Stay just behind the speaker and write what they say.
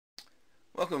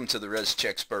Welcome to the Rescheck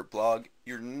Expert blog,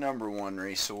 your #1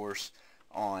 resource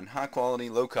on high quality,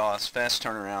 low cost, fast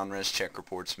turnaround Rescheck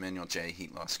reports, Manual J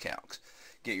heat loss calcs.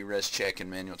 Get your Rescheck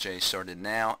and Manual J started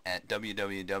now at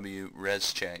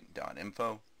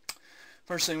www.rescheck.info.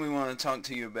 First thing we want to talk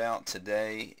to you about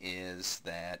today is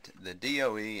that the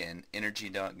DOE and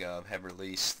energy.gov have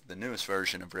released the newest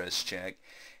version of Rescheck,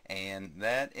 and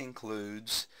that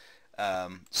includes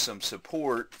some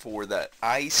support for the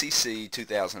IECC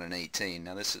 2018.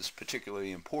 Now this is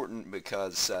particularly important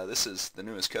because this is the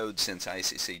newest code since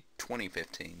IECC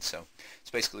 2015. So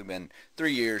it's basically been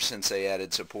 3 years since they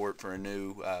added support for a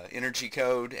new energy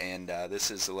code, and this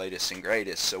is the latest and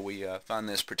greatest. So we find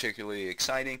this particularly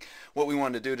exciting. What we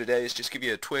wanted to do today is just give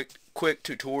you a quick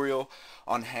tutorial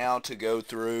on how to go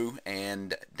through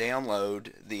and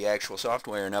download the actual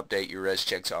software and update your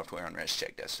Rescheck software on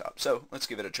Rescheck desktop. So let's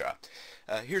give it a try.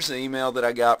 Here's the email that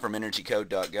I got from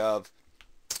energycode.gov.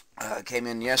 Came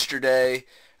in yesterday.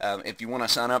 If you want to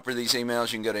sign up for these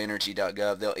emails, you can go to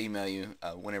energy.gov. They'll email you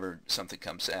whenever something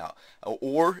comes out.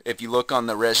 Or if you look on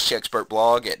the Rescheck Expert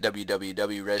blog at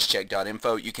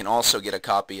www.rescheck.info, you can also get a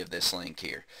copy of this link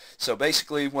here. So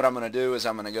basically what I'm going to do is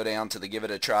I'm going to go down to the Give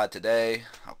It a Try Today.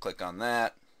 I'll click on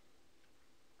that.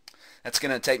 That's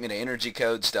going to take me to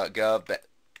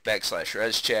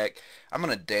energycodes.gov/Rescheck. I'm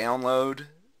going to download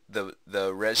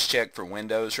the Rescheck for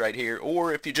Windows right here,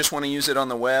 or if you just want to use it on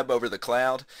the web over the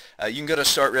cloud, you can go to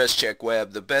Start Rescheck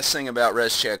Web. The best thing about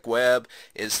Rescheck Web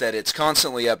is that it's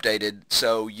constantly updated,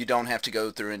 so you don't have to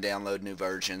go through and download new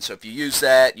versions. So if you use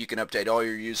that, you can update all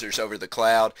your users over the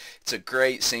cloud. It's a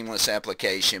great seamless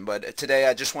application, but today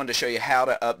I just wanted to show you how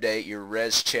to update your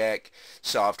Rescheck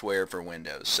software for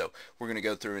Windows. So we're going to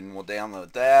go through and we'll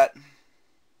download that.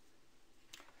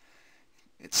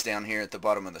 It's down here at the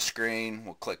bottom of the screen.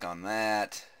 We'll click on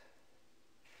that.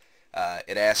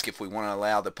 It asks if we want to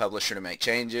allow the publisher to make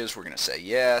changes. We're going to say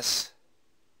yes.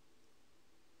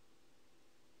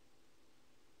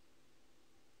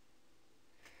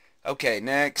 Okay,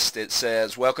 next it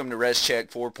says, welcome to Rescheck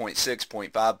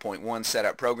 4.6.5.1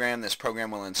 setup program. This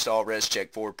program will install Rescheck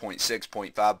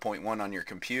 4.6.5.1 on your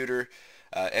computer.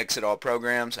 Exit all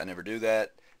programs. I never do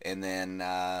that. And then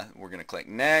we're going to click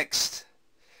next.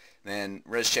 Then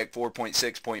Rescheck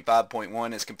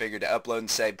 4.6.5.1 is configured to upload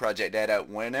and save project data.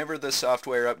 Whenever the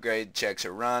software upgrade checks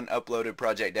are run, uploaded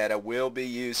project data will be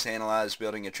used to analyze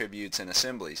building attributes and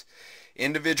assemblies.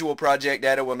 Individual project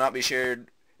data will not be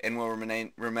shared and will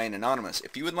remain anonymous.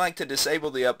 If you would like to disable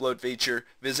the upload feature,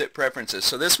 visit Preferences.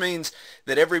 So this means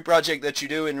that every project that you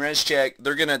do in Rescheck,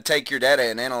 they're going to take your data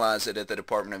and analyze it at the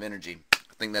Department of Energy.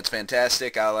 I think that's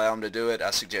fantastic. I allow them to do it. I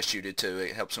suggest you do too.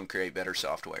 It helps them create better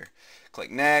software. Click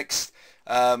next.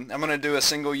 I'm going to do a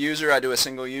single user. I do a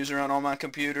single user on all my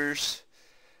computers.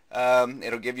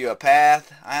 It'll give you a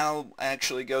path. I'll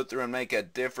actually go through and make a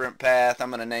different path.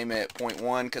 I'm going to name it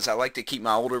 0.1 because I like to keep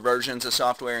my older versions of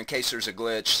software in case there's a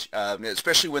glitch,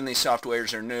 especially when these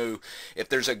softwares are new. If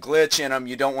there's a glitch in them,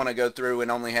 you don't want to go through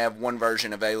and only have one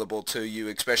version available to you,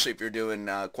 especially if you're doing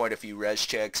quite a few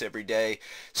Reschecks every day.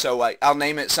 So I'll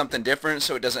name it something different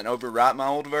so it doesn't overwrite my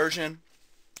old version.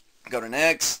 Go to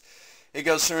next. It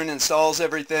goes through and installs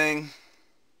everything.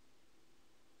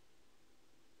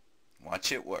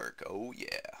 Watch it work. Oh yeah.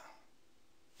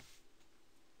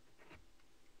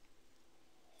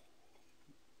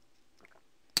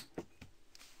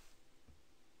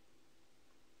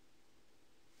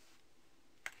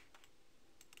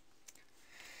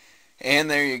 And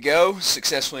there you go.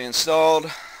 Successfully installed.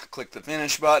 Click the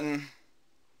finish button.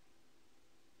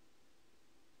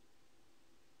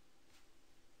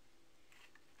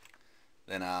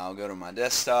 Then I'll go to my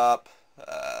desktop.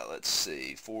 Let's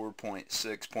see,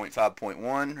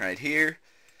 4.6.5.1 right here.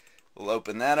 We'll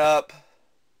open that up.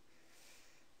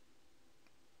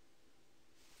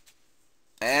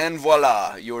 And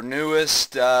voila, your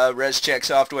newest Rescheck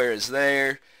software is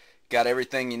there. Got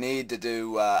everything you need to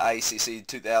do IECC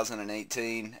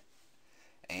 2018.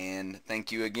 And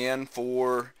thank you again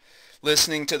for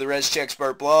listening to the Rescheck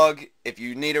Expert blog. If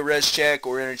you need a Rescheck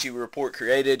or energy report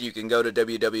created, you can go to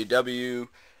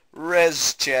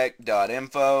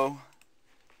www.rescheck.info.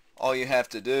 All you have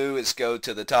to do is go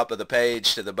to the top of the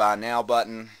page to the Buy Now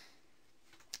button.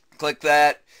 Click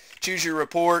that. Choose your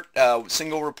report,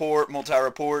 single report,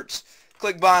 multi-reports.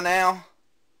 Click Buy Now.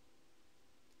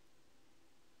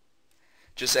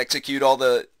 Just execute all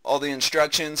the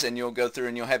instructions and you'll go through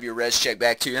and you'll have your Rescheck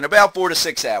back to you in about 4 to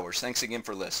 6 hours. Thanks again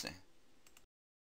for listening.